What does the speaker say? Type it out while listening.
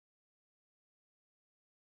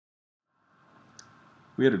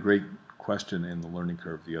We had a great question in the learning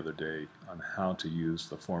curve the other day on how to use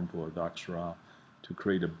the form tool or Doxserá to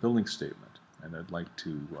create a billing statement, and I'd like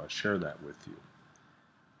to share that with you.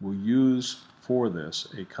 We'll use for this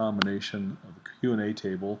a combination of a Q&A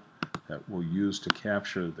table that we'll use to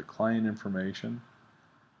capture the client information,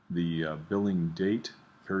 the billing date,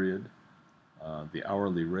 period, the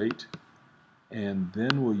hourly rate, and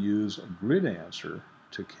then we'll use a grid answer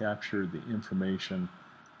to capture the information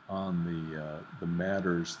on the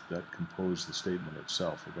matters that compose the statement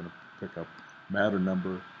itself. We're going to pick up matter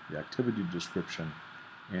number, the activity description,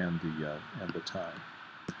 and the time.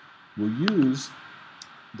 We'll use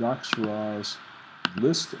Doxserá's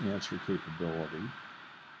list answer capability,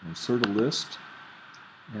 insert a list,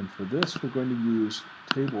 and for this we're going to use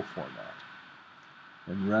table format.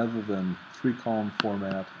 And rather than 3-column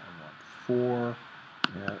format, I want 4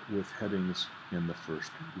 with headings in the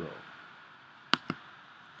first row.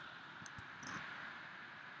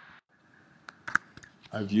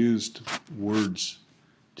 I've used Word's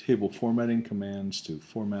table formatting commands to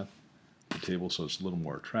format the table so it's a little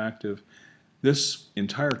more attractive. This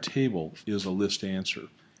entire table is a list answer,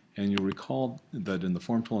 and you'll recall that in the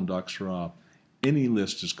form tool in Doxserá, any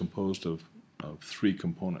list is composed of 3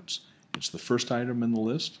 components. It's the first item in the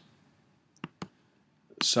list,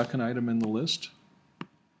 second item in the list,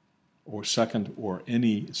 or second,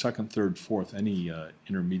 third, fourth, any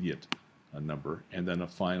intermediate number, and then a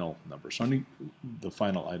final number. So the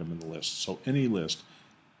final item in the list. So any list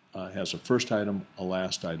has a first item, a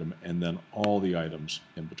last item, and then all the items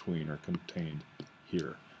in between are contained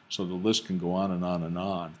here. So the list can go on and on and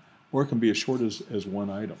on, or it can be as short as one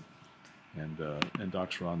item. And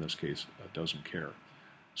Doxserá in this case doesn't care.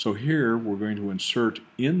 So here we're going to insert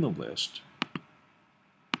in the list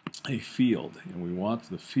a field, and we want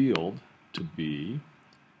the field to be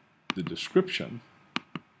the description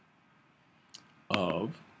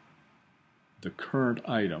of the current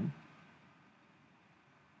item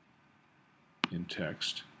in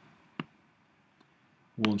text.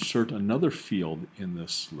 We'll insert another field in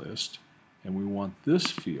this list, and we want this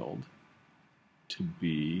field to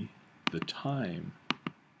be the time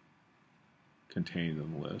contained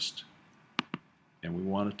in the list, and we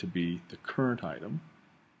want it to be the current item.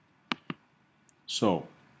 So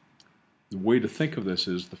the way to think of this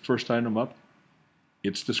is the first item up,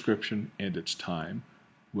 its description and its time.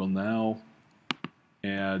 We'll now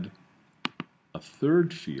add a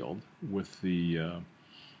third field with the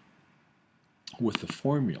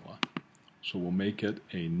formula. So we'll make it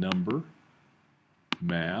a number,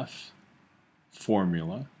 math,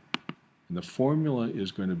 formula, and the formula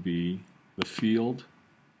is going to be the field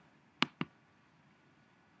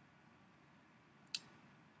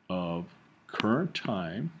of current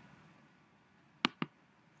time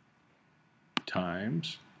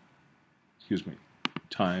times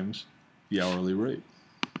the hourly rate.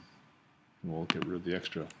 And we'll get rid of the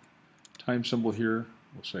extra time symbol here.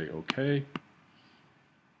 We'll say OK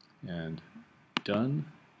and done.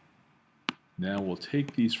 Now we'll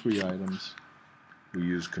take these 3 items. We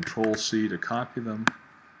use Control-C to copy them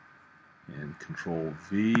and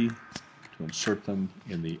Control-V to insert them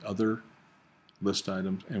in the other list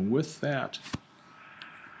items. And with that,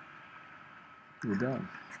 we're done.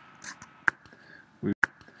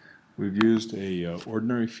 We've used a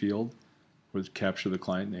ordinary field to capture the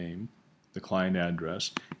client name, the client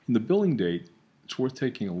address. In the billing date, it's worth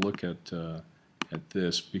taking a look at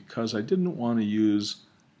this because I didn't want to use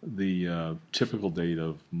the typical date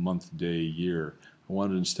of month, day, year. I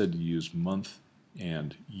wanted instead to use month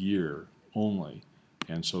and year only,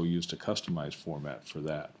 and so used a customized format for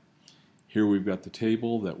that. Here we've got the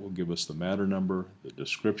table that will give us the matter number, the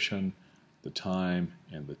description, the time,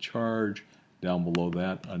 and the charge. Down below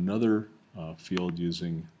that, another field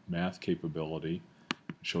using math capability.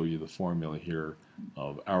 I'll show you the formula here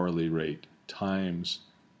of hourly rate times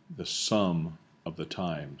the sum of the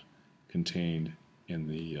times contained in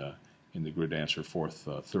the grid answer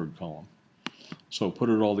third column. So put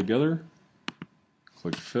it all together,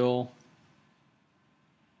 click Fill,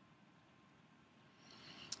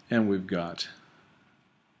 and we've got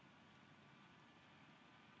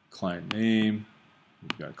client name,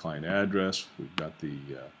 we've got client address, we've got the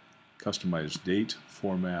customized date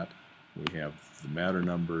format, we have the matter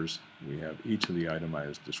numbers, we have each of the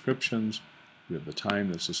itemized descriptions, we have the time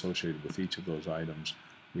that's associated with each of those items,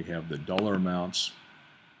 we have the dollar amounts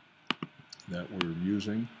that we're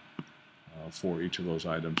using for each of those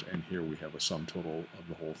items, and here we have a sum total of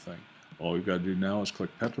the whole thing. All we've got to do now is click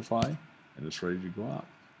Petrify, and it's ready to go out.